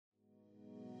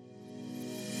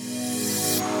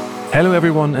Hello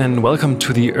everyone and welcome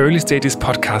to the Early Stages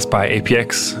podcast by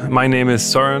APX. My name is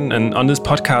Søren, and on this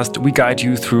podcast we guide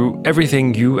you through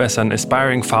everything you as an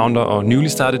aspiring founder or newly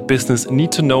started business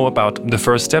need to know about the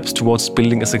first steps towards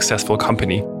building a successful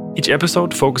company. Each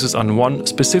episode focuses on one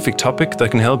specific topic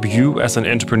that can help you as an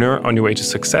entrepreneur on your way to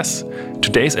success.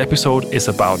 Today's episode is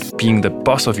about being the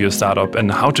boss of your startup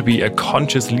and how to be a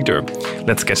conscious leader.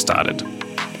 Let's get started.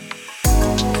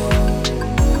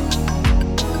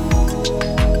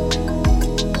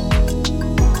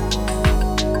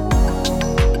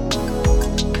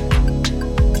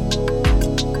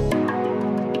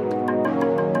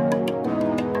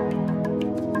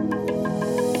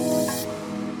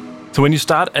 So when you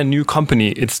start a new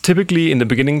company, it's typically in the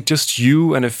beginning just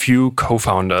you and a few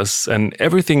co-founders, and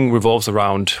everything revolves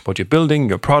around what you're building,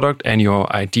 your product and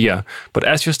your idea. But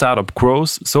as your startup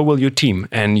grows, so will your team,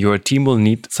 and your team will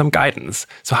need some guidance.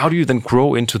 So how do you then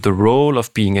grow into the role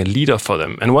of being a leader for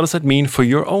them? And what does that mean for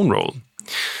your own role?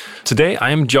 Today,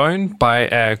 I am joined by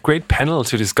a great panel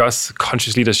to discuss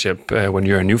conscious leadership when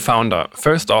you're a new founder.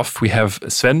 First off, we have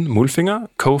Sven Mulfinger,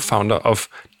 co-founder of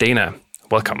Dana.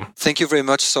 Welcome. Thank you very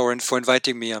much, Søren, for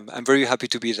inviting me. I'm very happy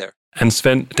to be there. And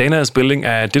Sven, Dana is building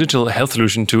a digital health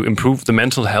solution to improve the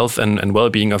mental health and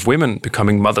well-being of women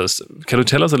becoming mothers. Can you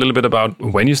tell us a little bit about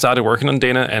when you started working on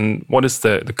Dana and what is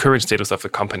the current status of the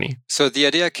company? So the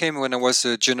idea came when I was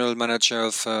a general manager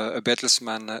of a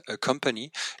Bertelsmann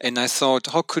company. And I thought,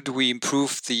 how could we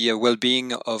improve the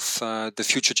well-being of the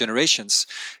future generations?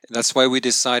 And that's why we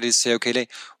decided to say, okay,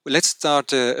 let's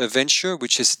start a venture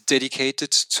which is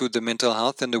dedicated to the mental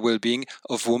health and the well-being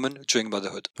of women during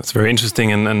motherhood. That's very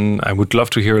interesting. And I would love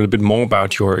to hear a little bit more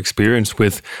about your experience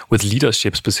with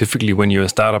leadership, specifically when you're a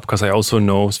startup, because I also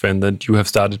know, Sven, that you have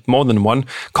started more than one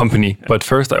company. But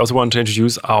first, I also want to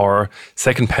introduce our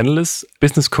second panelist,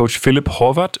 business coach Philip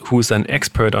Horvath, who is an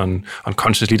expert on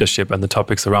conscious leadership and the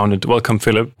topics around it. Welcome,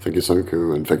 Philip. Thank you,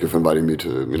 Sanku, and thank you for inviting me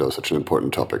to such an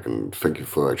important topic. And thank you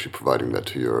for actually providing that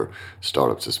to your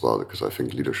startups as well, because I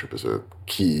think leadership is a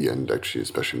key, and actually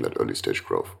especially in that early stage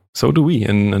growth. So do we.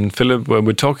 And Philip,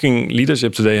 we're talking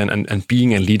leadership today and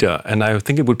being a leader. And I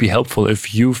think it would be helpful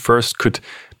if you first could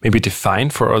maybe define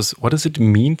for us, what does it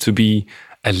mean to be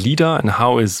a leader, and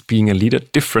how is being a leader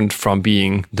different from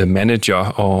being the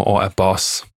manager or a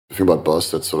boss? If you think about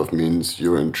boss, that sort of means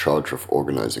you're in charge of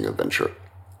organizing a venture.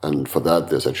 And for that,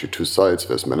 there's actually two sides.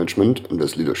 There's management and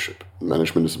there's leadership.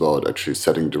 Management is about actually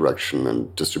setting direction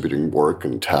and distributing work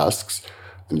and tasks.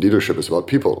 And leadership is about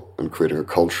people and creating a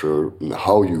culture and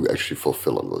how you actually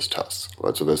fulfill on those tasks,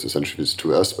 right? So there's essentially these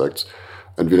two aspects.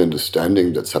 And really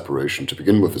understanding that separation to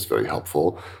begin with is very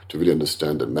helpful. To really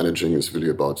understand that managing is really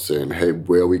about saying, hey,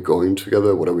 where are we going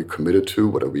together? What are we committed to?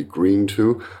 What are we agreeing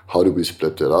to? How do we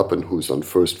split that up? And who's on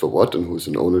first for what? And who's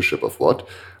in ownership of what?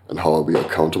 And how are we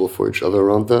accountable for each other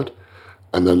around that?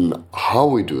 And then how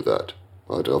we do that,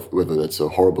 right? Whether that's a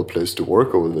horrible place to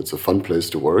work or whether it's a fun place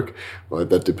to work, right?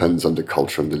 That depends on the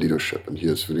culture and the leadership. And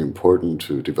here it's really important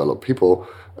to develop people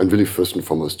and really first and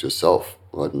foremost yourself,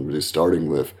 right? And really starting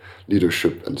with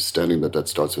leadership, understanding that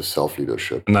starts with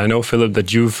self-leadership. And I know, Philip,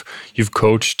 that you've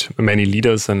coached many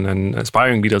leaders and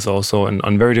aspiring leaders also, and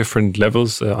on very different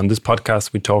levels. On this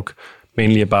podcast, we talk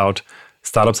mainly about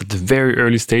startups at the very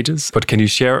early stages. But can you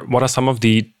share what are some of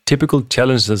the typical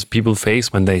challenges people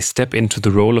face when they step into the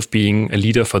role of being a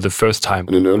leader for the first time?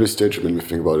 In an early stage, when we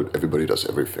think about it, everybody does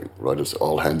everything, right? It's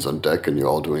all hands on deck and you're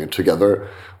all doing it together,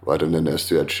 right? And then as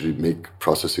to actually make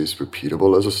processes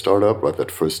repeatable as a startup, right?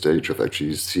 That first stage of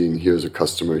actually seeing here's a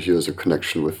customer, here's a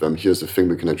connection with them, here's a thing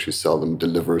we can actually sell them,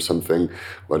 deliver something,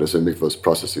 right? As they make those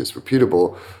processes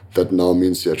repeatable, that now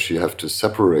means you actually have to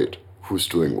separate who's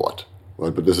doing what.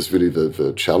 Right, but this is really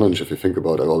the challenge. If you think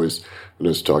about it, I always, when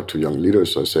I talk to young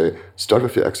leaders, I say, start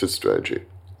with your exit strategy.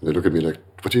 And they look at me like,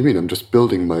 what do you mean? I'm just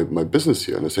building my business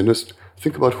here. And I say, just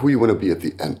think about who you want to be at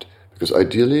the end. Because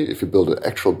ideally, if you build an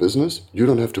actual business, you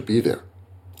don't have to be there.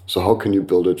 So how can you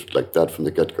build it like that from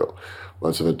the get-go?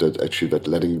 Right, so that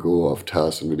letting go of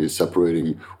tasks and really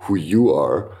separating who you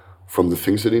are from the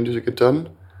things that need to get done.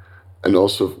 And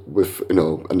also with,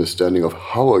 understanding of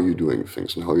how are you doing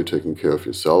things and how you're taking care of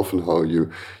yourself and how you're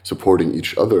supporting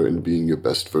each other in being your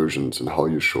best versions and how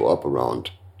you show up around,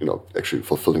 actually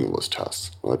fulfilling those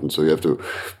tasks, right? And so you have to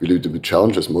really be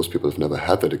challenged, as most people have never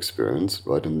had that experience,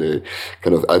 right? And they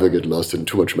kind of either get lost in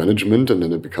too much management and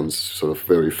then it becomes sort of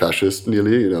very fascist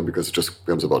nearly, because it just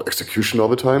becomes about execution all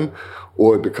the time,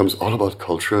 or it becomes all about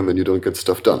culture and then you don't get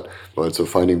stuff done, right? So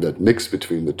finding that mix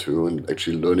between the two and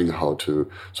actually learning how to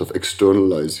sort of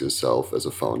externalize yourself as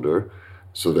a founder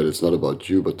so that it's not about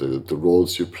you, but the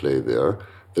roles you play there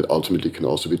that ultimately can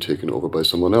also be taken over by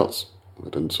someone else.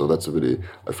 And so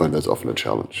I find that's often a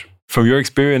challenge. From your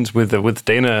experience with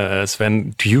Dana,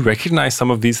 Sven, do you recognize some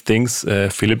of these things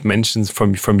Philip mentions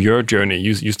from your journey?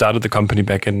 You started the company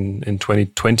back in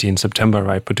 2020 in September,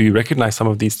 right? But do you recognize some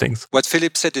of these things? What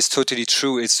Philip said is totally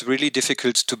true. It's really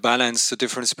difficult to balance the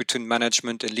difference between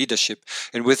management and leadership.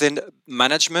 And within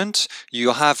management,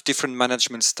 you have different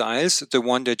management styles. The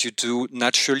one that you do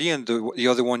naturally and the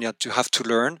other one you have to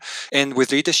learn. And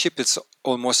with leadership, it's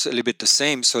almost a little bit the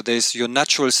same. So there's your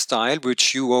natural style,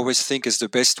 which you always think is the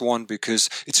best one because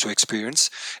it's your experience.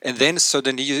 And then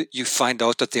suddenly you find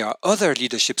out that there are other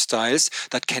leadership styles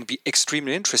that can be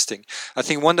extremely interesting. I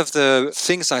think one of the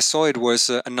things I saw, it was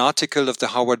an article of the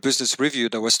Harvard Business Review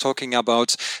that was talking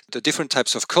about the different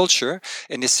types of culture.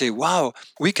 And they say, wow,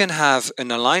 we can have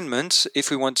an alignment if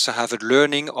we want to have a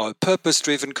learning or a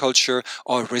purpose-driven culture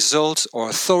or result or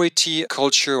authority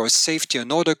culture or safety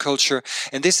and order culture.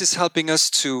 And this is helping us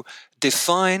to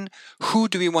define who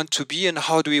do we want to be and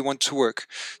how do we want to work.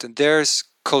 And there's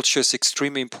culture is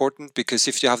extremely important because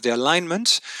if you have the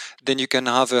alignment, then you can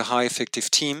have a high effective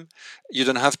team. You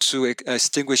don't have to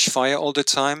extinguish fire all the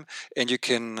time, and you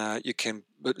can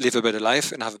live a better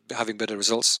life and having better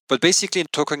results. But basically,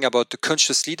 talking about the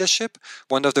conscious leadership,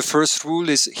 one of the first rules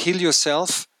is heal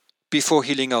yourself before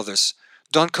healing others.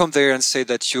 Don't come there and say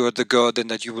that you are the God and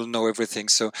that you will know everything.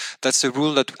 So that's a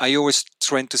rule that I always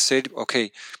try to say,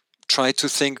 okay, try to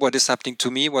think what is happening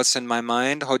to me, what's in my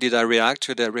mind, how did I react,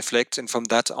 how did I reflect, and from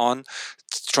that on,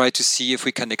 try to see if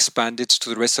we can expand it to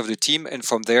the rest of the team, and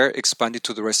from there, expand it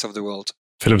to the rest of the world.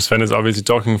 Philip, Sven is obviously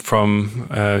talking from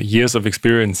years of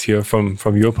experience here. From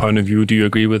your point of view, do you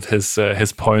agree with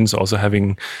his points? Also,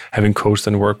 having coached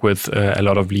and worked with a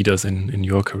lot of leaders in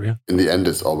your career. In the end,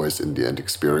 it's always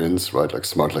experience, right? Like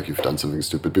smart, like you've done something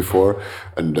stupid before,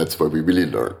 and that's where we really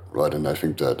learn, right? And I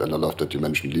think that, and I love that you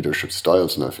mentioned leadership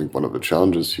styles, and I think one of the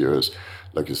challenges here is,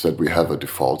 like you said, we have a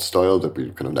default style that we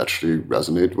kind of naturally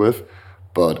resonate with.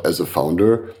 But as a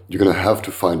founder, you're going to have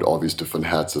to find all these different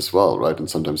hats as well, right? And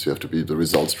sometimes you have to be the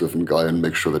results-driven guy and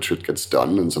make sure that shit gets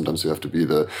done. And sometimes you have to be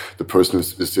the person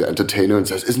who's the entertainer and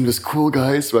says, isn't this cool,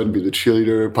 guys? Right? And be the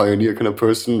cheerleader, pioneer kind of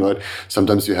person, right?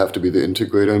 Sometimes you have to be the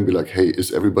integrator and be like, hey,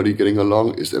 is everybody getting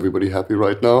along? Is everybody happy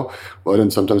right now? Right?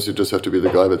 And sometimes you just have to be the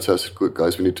guy that says, good,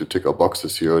 guys, we need to tick our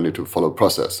boxes here. We need to follow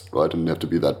process, right? And you have to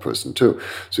be that person too.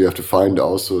 So you have to find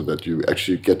also that you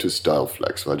actually get to style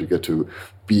flex, right? You get to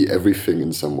be everything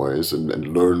in some ways and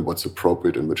learn what's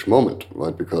appropriate in which moment,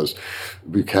 right? Because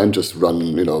we can't just run,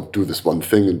 do this one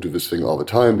thing and do this thing all the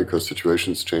time because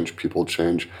situations change, people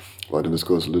change, right? And this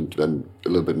goes a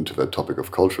little bit into that topic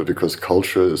of culture, because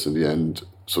culture is in the end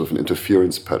sort of an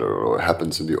interference pattern, or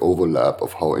happens in the overlap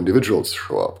of how individuals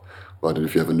show up. Right? And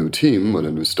if you have a new team and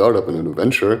a new startup and a new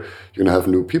venture, you're going to have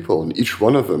new people, and each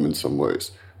one of them in some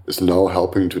ways is now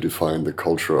helping to define the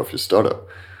culture of your startup.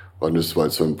 And this is why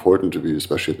it's so important to be,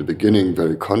 especially at the beginning,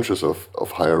 very conscious of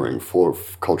hiring for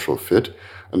cultural fit,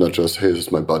 and not just, hey, this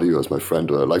is my buddy or is my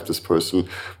friend or I like this person,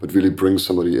 but really bring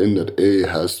somebody in that A,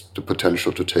 has the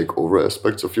potential to take over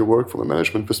aspects of your work from a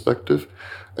management perspective,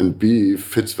 and B,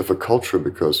 fits with a culture,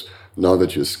 because now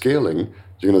that you're scaling,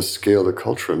 you're going to scale the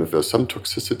culture. And if there's some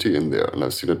toxicity in there, and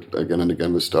I've seen it again and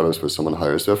again with startups where someone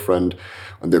hires their friend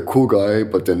and they're a cool guy,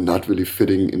 but they're not really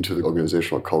fitting into the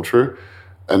organizational culture.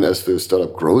 And as the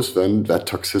startup grows, then that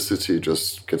toxicity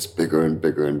just gets bigger and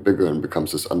bigger and bigger and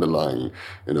becomes this underlying,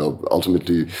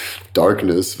 ultimately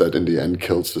darkness that in the end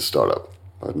kills the startup.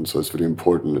 Right? And so it's really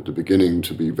important at the beginning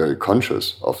to be very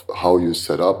conscious of how you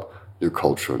set up your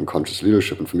culture and conscious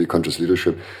leadership. And for me, conscious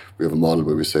leadership, we have a model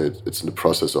where we say it's in the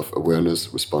process of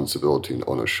awareness, responsibility, and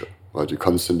ownership. Right? You're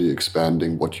constantly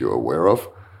expanding what you're aware of,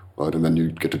 right? And then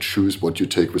you get to choose what you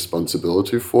take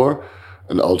responsibility for,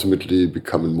 and ultimately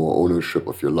becoming more ownership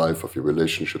of your life, of your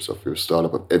relationships, of your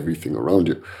startup, of everything around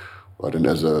you. Right? And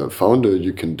as a founder,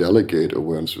 you can delegate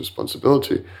awareness and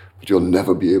responsibility, but you'll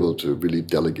never be able to really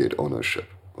delegate ownership,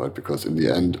 right? Because in the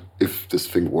end, if this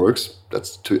thing works,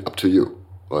 that's up to you,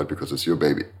 right? Because it's your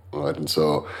baby, right? And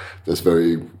so that's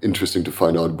very interesting to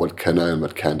find out what can I and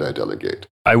what can't I delegate.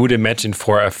 I would imagine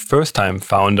for a first-time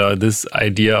founder, this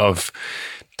idea of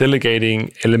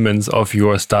delegating elements of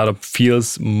your startup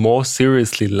feels more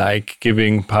seriously like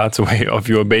giving parts away of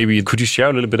your baby. Could you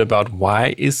share a little bit about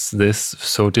why is this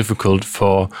so difficult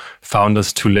for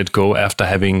founders to let go after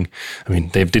having,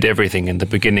 they did everything in the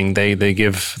beginning. They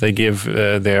give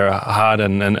their heart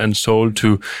and soul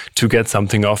to get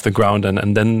something off the ground,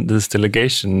 and then this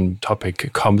delegation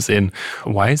topic comes in.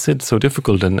 Why is it so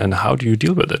difficult, and how do you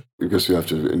deal with it? Because you have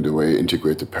to, in a way,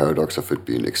 integrate the paradox of it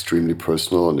being extremely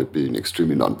personal and it being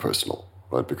extremely non-personal,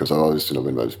 right? Because I always,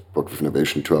 when I work with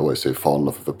innovation too, I always say fall in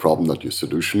love with the problem, not your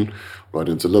solution, right?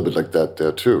 And it's a little bit like that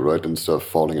there too, right? Instead of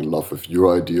falling in love with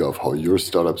your idea of how your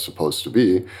startup's supposed to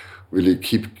be, really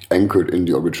keep anchored in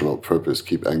the original purpose,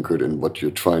 keep anchored in what you're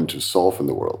trying to solve in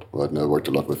the world, right? And I worked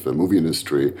a lot with the movie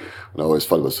industry, and I always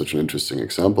thought it was such an interesting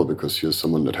example because here's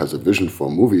someone that has a vision for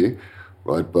a movie,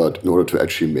 right? But in order to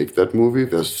actually make that movie,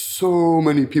 there's so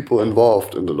many people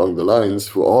involved and along the lines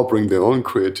who all bring their own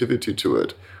creativity to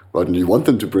it, right? And you want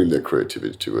them to bring their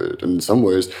creativity to it. And in some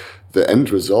ways, the end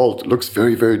result looks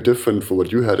very, very different from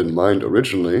what you had in mind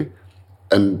originally.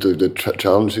 And the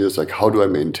challenge here is like, how do I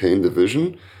maintain the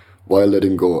vision while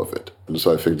letting go of it? And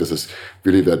so I think this is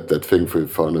really that thing for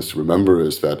founders to remember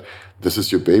is that this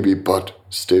is your baby, but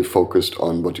stay focused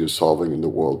on what you're solving in the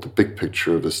world, the big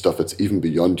picture, the stuff that's even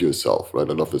beyond yourself, right?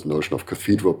 I love this notion of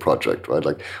cathedral project, right?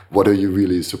 Like, what are you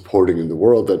really supporting in the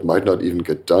world that might not even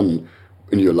get done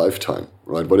in your lifetime,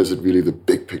 right? What is it really the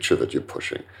big picture that you're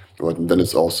pushing, right? And then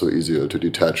it's also easier to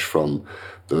detach from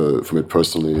it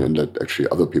personally and let actually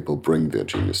other people bring their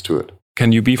genius to it.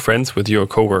 Can you be friends with your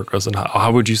coworkers, and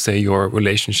how would you say your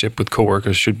relationship with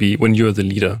coworkers should be when you're the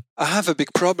leader? I have a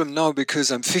big problem now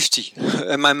because I'm 50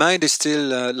 and my mind is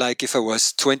still like if I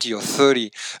was 20 or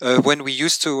 30. When we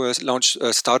used to launch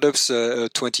startups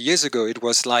 20 years ago, it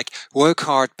was like work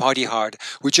hard, party hard.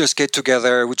 We just get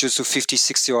together, we just do 50,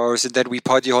 60 hours and then we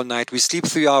party all night. We sleep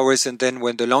 3 hours and then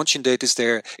when the launching date is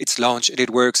there, it's launch and it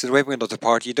works. And when we're not a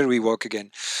party, then we work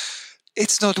again.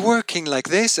 It's not working like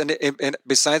this. And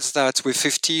besides that, with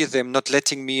 50, they're not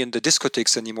letting me in the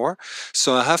discotheques anymore.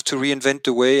 So I have to reinvent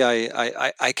the way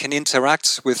I can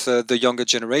interact with the younger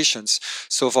generations.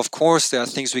 So of course, there are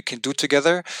things we can do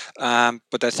together.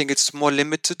 But I think it's more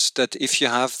limited that if you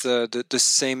have the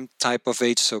same type of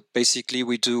age. So basically,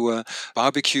 we do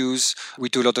barbecues, we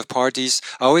do a lot of parties.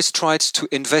 I always tried to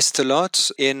invest a lot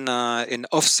in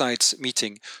off-site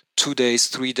meeting. 2 days,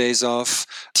 3 days off,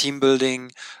 team building,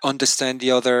 understand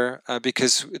the other,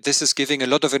 because this is giving a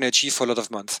lot of energy for a lot of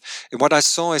months. And what I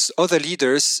saw is other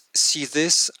leaders see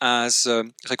this as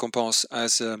récompense,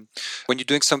 as when you're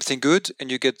doing something good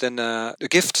and you get then a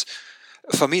gift.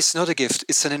 For me, it's not a gift,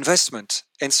 it's an investment.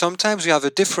 And sometimes we have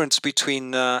a difference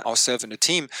between ourselves and the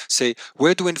team. Say,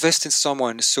 where do we invest in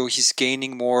someone so he's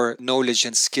gaining more knowledge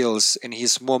and skills and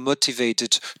he's more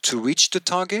motivated to reach the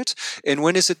target? And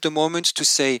when is it the moment to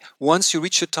say, once you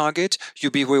reach the target,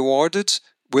 you'll be rewarded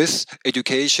with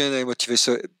education and motivation.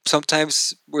 So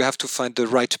sometimes we have to find the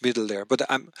right middle there. But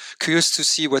I'm curious to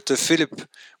see Philip,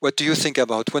 what do you think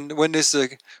about? When is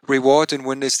the reward and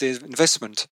when is the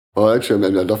investment? Well, actually,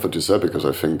 I love what you said because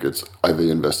I think it's either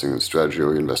investing in strategy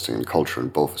or investing in culture,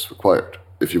 and both is required.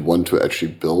 If you want to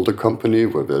actually build a company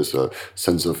where there's a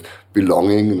sense of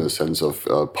belonging and a sense of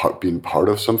being part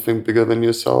of something bigger than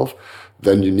yourself,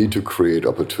 then you need to create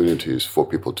opportunities for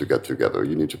people to get together.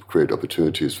 You need to create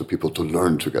opportunities for people to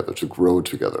learn together, to grow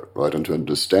together, right? And to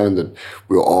understand that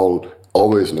we're all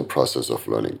always in a process of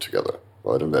learning together.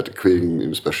 Right, and that creating,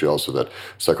 especially also that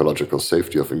psychological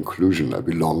safety of inclusion. I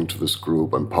belong to this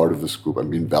group. I'm part of this group. I'm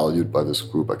being valued by this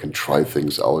group. I can try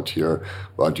things out here.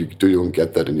 Right, you don't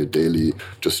get that in your daily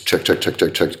just check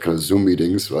kind of Zoom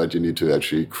meetings. Right, you need to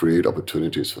actually create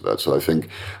opportunities for that. So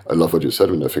I love what you said,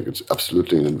 and I think it's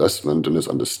absolutely an investment in this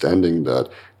understanding that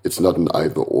it's not an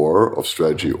either or of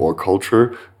strategy or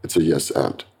culture. It's a yes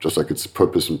and. Just like it's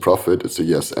purpose and profit, it's a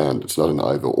yes and. It's not an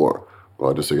either or.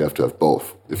 Right, so you have to have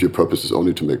both. If your purpose is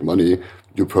only to make money,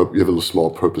 you have a small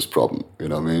purpose problem. You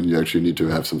know what I mean? You actually need to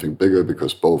have something bigger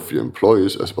because both your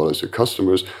employees as well as your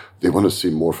customers, they want to see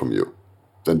more from you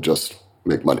than just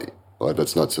make money. Right?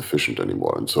 That's not sufficient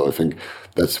anymore. And so I think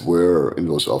that's where in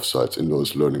those offsites, in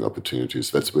those learning opportunities,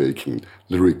 that's where you can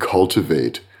literally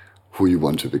cultivate who you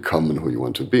want to become and who you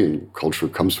want to be. And culture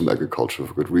comes from agriculture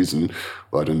for good reason,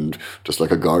 right? And just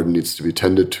like a garden needs to be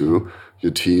tended to,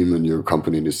 your team and your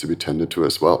company needs to be tended to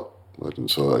as well. Right?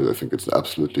 And so I think it's an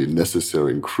absolutely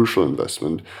necessary and crucial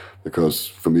investment because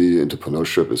for me,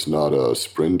 entrepreneurship is not a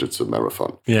sprint, it's a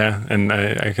marathon. Yeah, and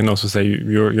I can also say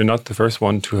you're not the first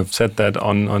one to have said that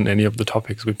on any of the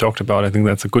topics we've talked about. I think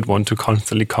that's a good one to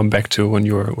constantly come back to when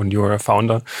you're a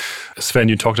founder. Sven,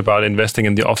 you talked about investing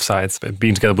in the offsites,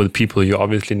 being together with people. You're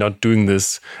obviously not doing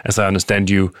this, as I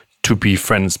understand you, to be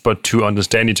friends, but to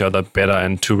understand each other better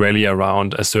and to rally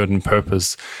around a certain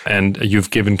purpose. And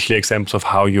you've given clear examples of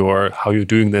how you're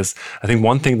doing this. I think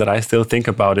one thing that I still think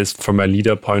about is from a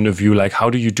leader point of view, like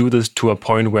how do you do this to a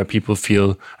point where people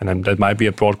feel, and that might be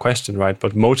a broad question, right?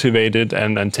 But motivated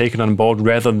and taken on board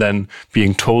rather than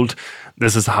being told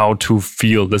this is how to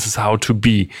feel, this is how to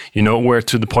be, where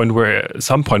to the point where at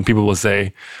some point people will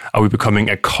say, are we becoming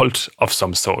a cult of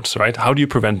some sort, right? How do you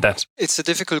prevent that? It's a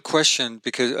difficult question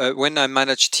because when I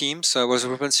managed teams, I was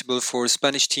responsible for a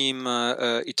Spanish team,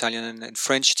 Italian and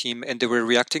French team, and they were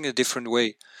reacting a different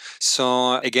way.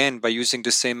 So again, by using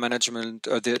the same management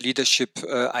or the leadership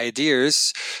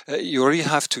ideas, you really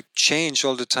have to change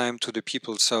all the time to the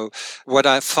people. So what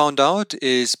I found out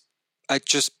is I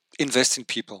just invest in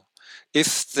people.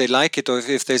 If they like it or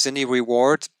if there's any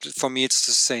reward, for me it's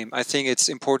the same. I think it's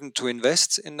important to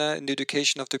invest in the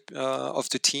education of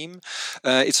the team.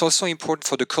 It's also important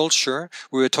for the culture.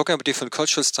 We were talking about different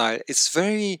cultural style. It's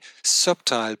very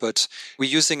subtle, but we're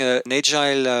using an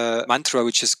agile mantra,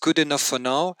 which is good enough for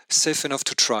now, safe enough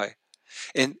to try.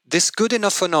 And this good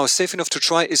enough for now, safe enough to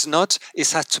try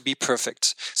it has to be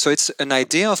perfect. So it's an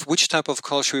idea of which type of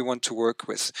culture we want to work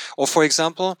with. Or for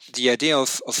example, the idea of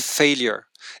failure.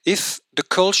 If the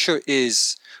culture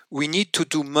is, we need to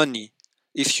do money.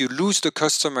 If you lose the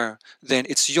customer, then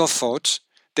it's your fault.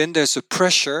 Then there's a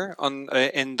pressure on,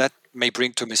 and that may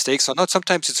bring to mistakes or not.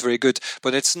 Sometimes it's very good,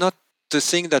 but it's not the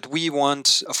thing that we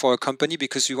want for a company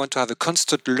because we want to have a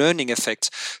constant learning effect.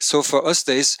 So for us,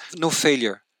 there is no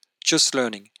failure. Just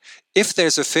learning. If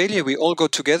there's a failure, we all go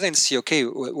together and see, okay,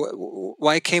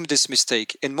 why came this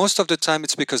mistake? And most of the time,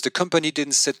 it's because the company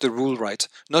didn't set the rule right,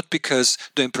 not because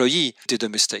the employee did a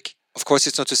mistake. Of course,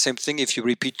 it's not the same thing if you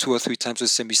repeat 2 or 3 times the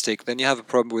same mistake. Then you have a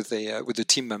problem with the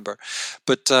team member.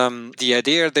 But the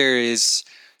idea there is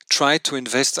try to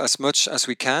invest as much as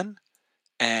we can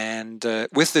and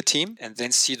with the team, and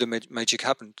then see the magic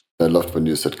happen. I loved when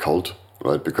you said cult.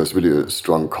 Right, because really a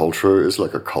strong culture is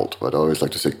like a cult. Right, I always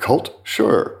like to say cult,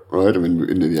 sure. Right, I mean,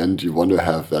 in the end, you want to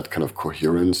have that kind of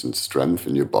coherence and strength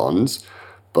in your bonds.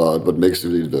 But what makes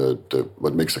really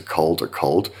what makes a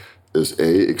cult is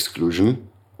exclusion.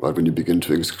 Right, when you begin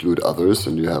to exclude others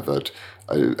and you have that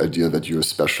idea that you're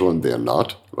special and they're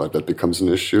not. Right, that becomes an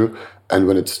issue. And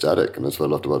when it's static, and that's what I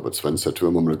loved about what Sven said to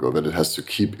a moment ago, that it has to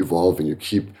keep evolving. You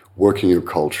keep working your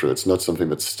culture. It's not something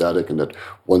that's static and that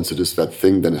once it is that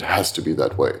thing, then it has to be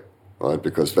that way, right?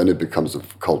 Because then it becomes a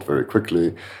cult very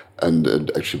quickly and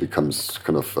it actually becomes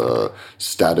kind of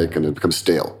static and it becomes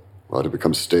stale, right? It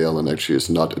becomes stale and actually is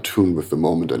not attuned with the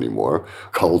moment anymore.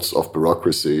 Cults of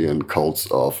bureaucracy and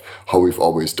cults of how we've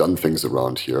always done things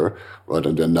around here, right?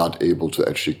 And they're not able to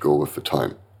actually go with the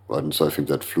time. Right? And so I think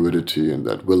that fluidity and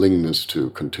that willingness to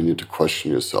continue to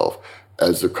question yourself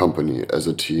as a company, as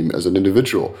a team, as an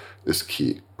individual is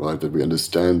key, right? That we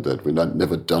understand that we're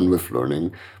never done with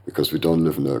learning because we don't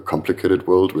live in a complicated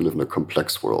world, we live in a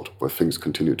complex world where things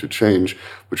continue to change,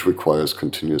 which requires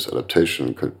continuous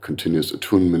adaptation, continuous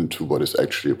attunement to what is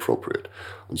actually appropriate.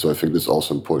 And so I think it's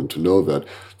also important to know that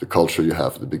the culture you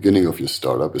have at the beginning of your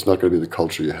startup is not going to be the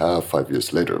culture you have 5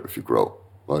 years later if you grow.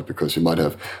 Right? Because you might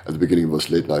have, at the beginning, it was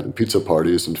late night and pizza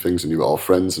parties and things, and you were all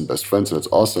friends and best friends, and it's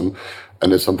awesome.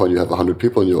 And at some point, you have 100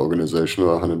 people in your organization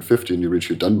or 150, and you reach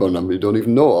your Dunbar number, you don't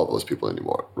even know all those people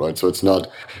anymore, right? So it's not,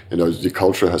 the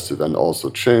culture has to then also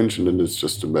change, and then it's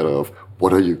just a matter of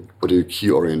what are your key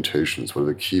orientations, what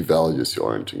are the key values you're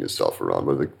orienting yourself around,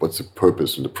 what's the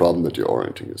purpose and the problem that you're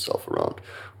orienting yourself around,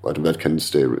 right? And that can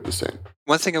stay the same.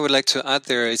 One thing I would like to add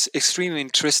there, it's extremely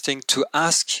interesting to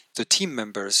ask the team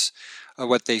members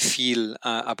what they feel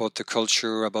about the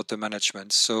culture, about the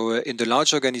management. So in the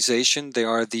large organization, there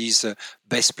are these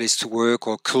best place to work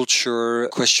or culture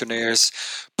questionnaires,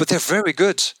 but they're very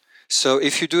good. So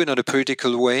if you do it in a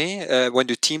political way, when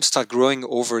the teams start growing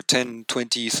over 10,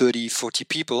 20, 30, 40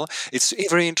 people, it's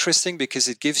very interesting because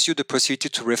it gives you the possibility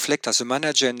to reflect as a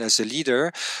manager and as a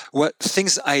leader, what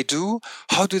things I do,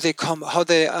 how do they come, are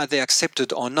they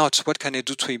accepted or not, what can I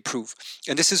do to improve?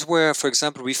 And this is where, for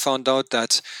example, we found out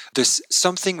that there's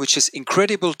something which is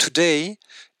incredible today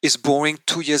is boring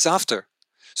 2 years after.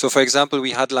 So, for example,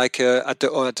 we had like at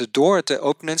the door, at the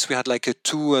openings, we had like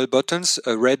 2 buttons,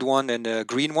 a red one and a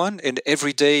green one. And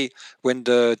every day when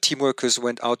the team workers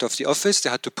went out of the office, they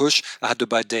had to push, I had a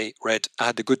bad day, red. I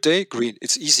had a good day, green.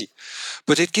 It's easy.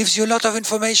 But it gives you a lot of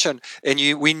information. And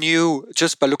we knew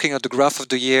just by looking at the graph of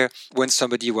the year when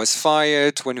somebody was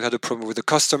fired, when we had a problem with the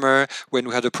customer, when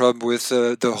we had a problem with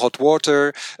the hot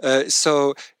water.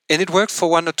 And it worked for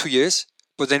 1 or 2 years.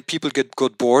 But then people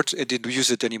got bored and didn't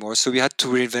use it anymore. So we had to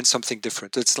reinvent something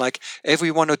different. It's like every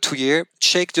 1 or 2 years,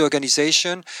 shake the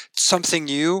organization, something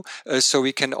new, so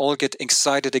we can all get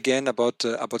excited again about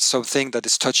something that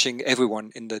is touching everyone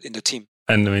in the team.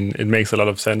 And I mean, it makes a lot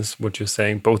of sense what you're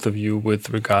saying, both of you, with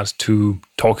regards to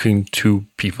talking to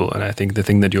people. And I think the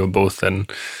thing that you're both then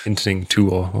hinting to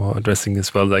or addressing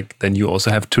as well, like then you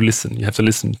also have to listen. You have to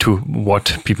listen to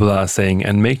what people are saying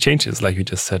and make changes, like you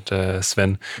just said,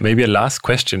 Sven. Maybe a last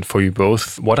question for you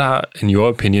both. What are, in your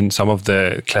opinion, some of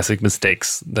the classic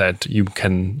mistakes that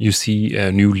you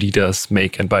see new leaders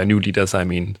make? And by new leaders, I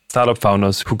mean startup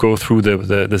founders who go through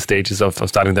the stages of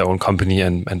starting their own company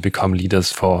and become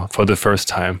leaders for the first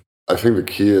time. I think the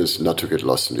key is not to get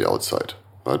lost in the outside,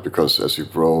 right? Because as you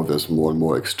grow, there's more and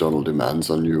more external demands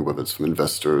on you, whether it's from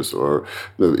investors or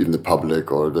even the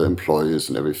public or the employees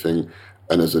and everything.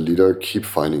 And as a leader, keep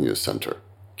finding your center.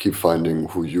 Keep finding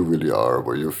who you really are,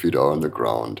 where your feet are on the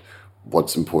ground,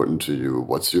 what's important to you,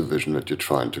 what's your vision that you're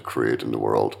trying to create in the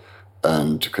world,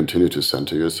 and to continue to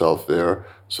center yourself there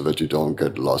so that you don't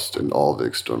get lost in all the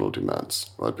external demands,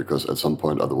 right? Because at some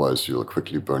point, otherwise, you'll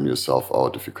quickly burn yourself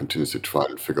out if you continuously try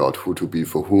and figure out who to be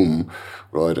for whom,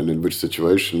 right? And in which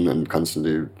situation, and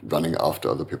constantly running after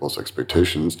other people's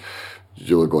expectations,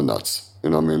 you'll go nuts. You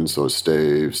know what I mean? So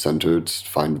stay centered,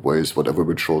 find ways, whatever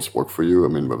rituals work for you. I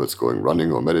mean, whether it's going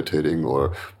running or meditating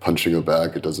or punching a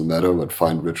bag, it doesn't matter, but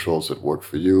find rituals that work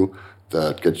for you,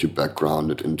 that get you back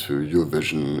grounded into your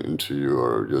vision, into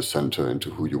your center, into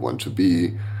who you want to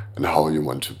be and how you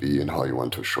want to be and how you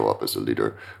want to show up as a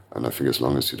leader. And I think as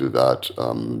long as you do that,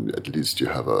 at least you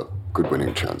have a good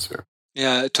winning chance there.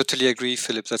 Yeah, I totally agree,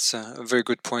 Philip. That's a very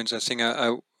good point. I think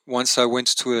once I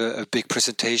went to a big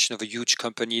presentation of a huge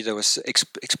company that was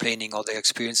explaining all their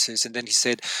experiences. And then he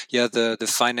said, yeah, the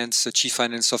chief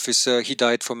finance officer, he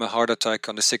died from a heart attack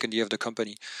on the second year of the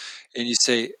company. And you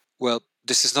say, well,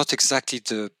 this is not exactly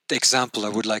the example I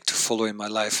would like to follow in my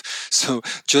life. So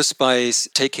just by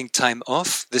taking time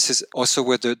off, this is also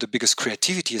where the biggest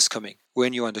creativity is coming.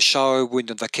 When you're in the shower, when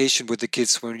you're on vacation with the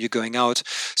kids, when you're going out.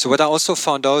 So what I also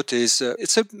found out is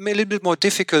it's a little bit more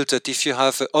difficult that if you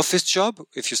have an office job,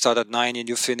 if you start at 9 and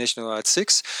you finish at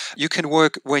 6, you can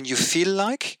work when you feel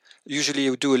like. Usually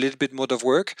you do a little bit more of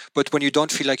work, but when you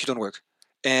don't feel like, you don't work.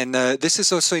 And this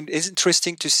is also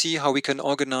interesting to see how we can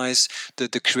organize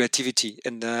the creativity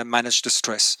and manage the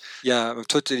stress. Yeah, I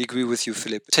totally agree with you,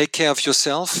 Philip. Take care of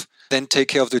yourself, then take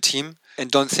care of the team. And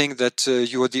don't think that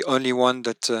you are the only one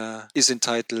that is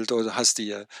entitled or has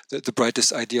the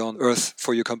brightest idea on earth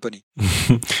for your company.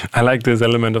 I like this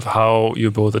element of how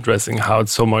you're both addressing how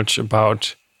it's so much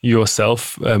about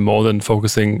yourself more than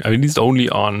focusing, at least only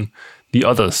on the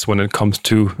others when it comes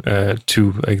to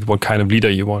what kind of leader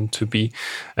you want to be.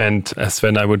 And as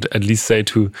Sven, I would at least say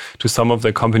to some of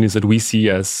the companies that we see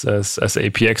as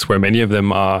APX, where many of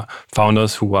them are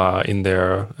founders who are in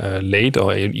their late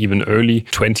or even early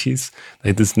 20s,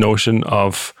 like this notion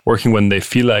of working when they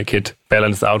feel like it,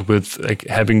 balanced out with like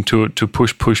having to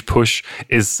push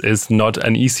is not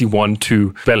an easy one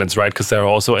to balance, right? Because there are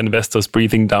also investors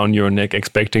breathing down your neck,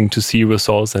 expecting to see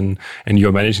results, and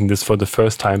you're managing this for the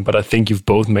first time. But I think you've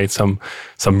both made some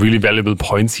really valuable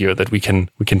points here that we can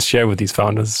share with these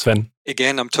founders. Sven?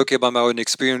 Again, I'm talking about my own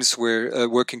experience where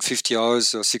working 50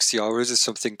 hours or 60 hours is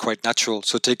something quite natural.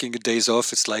 So taking days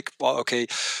off, it's like, well, okay,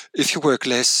 if you work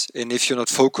less and if you're not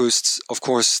focused, of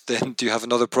course, then you have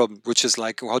another problem, which is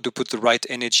like how to put the right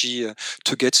energy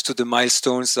to get to the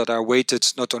milestones that are weighted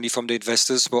not only from the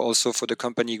investors, but also for the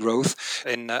company growth,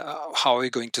 and how are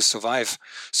we going to survive?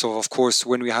 So, of course,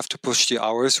 when we have to push the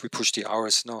hours, we push the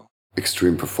hours. No.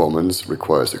 Extreme performance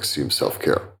requires extreme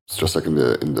self-care. It's just like in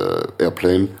the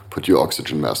airplane, put your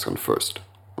oxygen mask on first,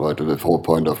 right? And the whole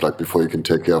point of like, before you can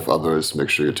take care of others, make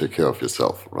sure you take care of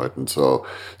yourself, right? And so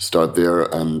start there,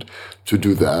 and to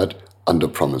do that,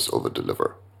 under-promise,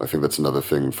 over-deliver. I think that's another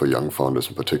thing for young founders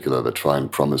in particular, that try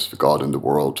and promise God and the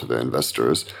world to their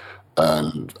investors,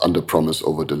 and under-promise,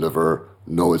 over-deliver.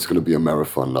 Know it's going to be a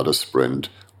marathon, not a sprint.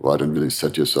 Right, and really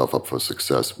set yourself up for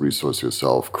success, resource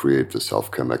yourself, create the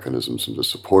self-care mechanisms and the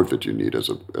support that you need as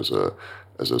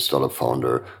a startup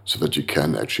founder, so that you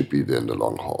can actually be there in the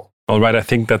long haul. All right, I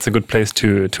think that's a good place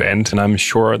to end. And I'm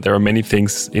sure there are many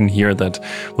things in here that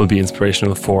will be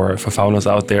inspirational for founders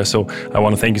out there. So I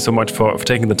want to thank you so much for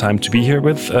taking the time to be here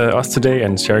with us today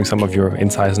and sharing some of your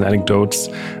insights and anecdotes,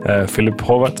 Philip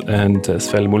Horvath and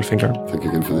Sven Mulfinger. Thank you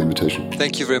again for the invitation.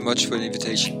 Thank you very much for the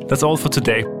invitation. That's all for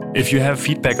today. If you have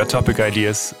feedback or topic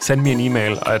ideas, send me an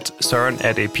email at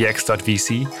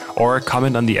søren@apx.vc or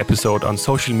comment on the episode on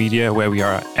social media, where we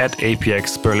are at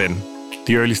APX Berlin.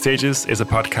 The Early Stages is a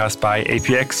podcast by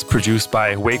APX, produced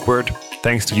by WakeWord.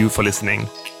 Thanks to you for listening.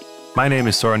 My name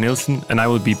is Søren Nielsen, and I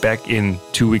will be back in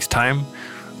 2 weeks' time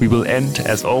We will end,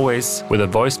 as always, with a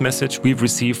voice message we've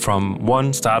received from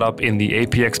one startup in the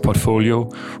APX portfolio,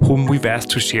 whom we've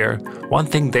asked to share one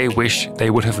thing they wish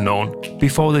they would have known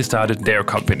before they started their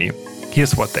company.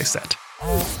 Here's what they said.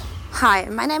 Hi,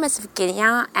 my name is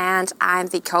Evgenia and I'm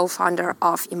the co-founder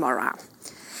of Imora.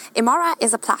 Imora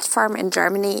is a platform in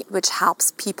Germany which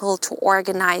helps people to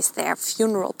organize their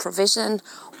funeral provision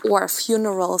or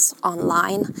funerals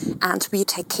online, and we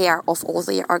take care of all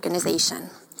the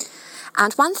organization.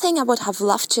 And one thing I would have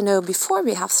loved to know before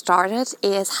we have started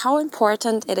is how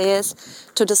important it is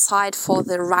to decide for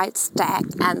the right stack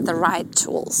and the right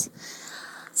tools.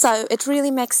 So it really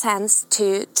makes sense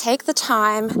to take the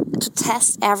time to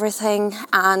test everything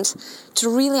and to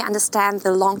really understand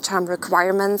the long-term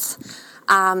requirements,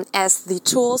 as the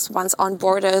tools, once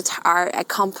onboarded, are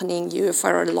accompanying you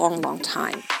for a long, long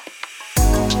time.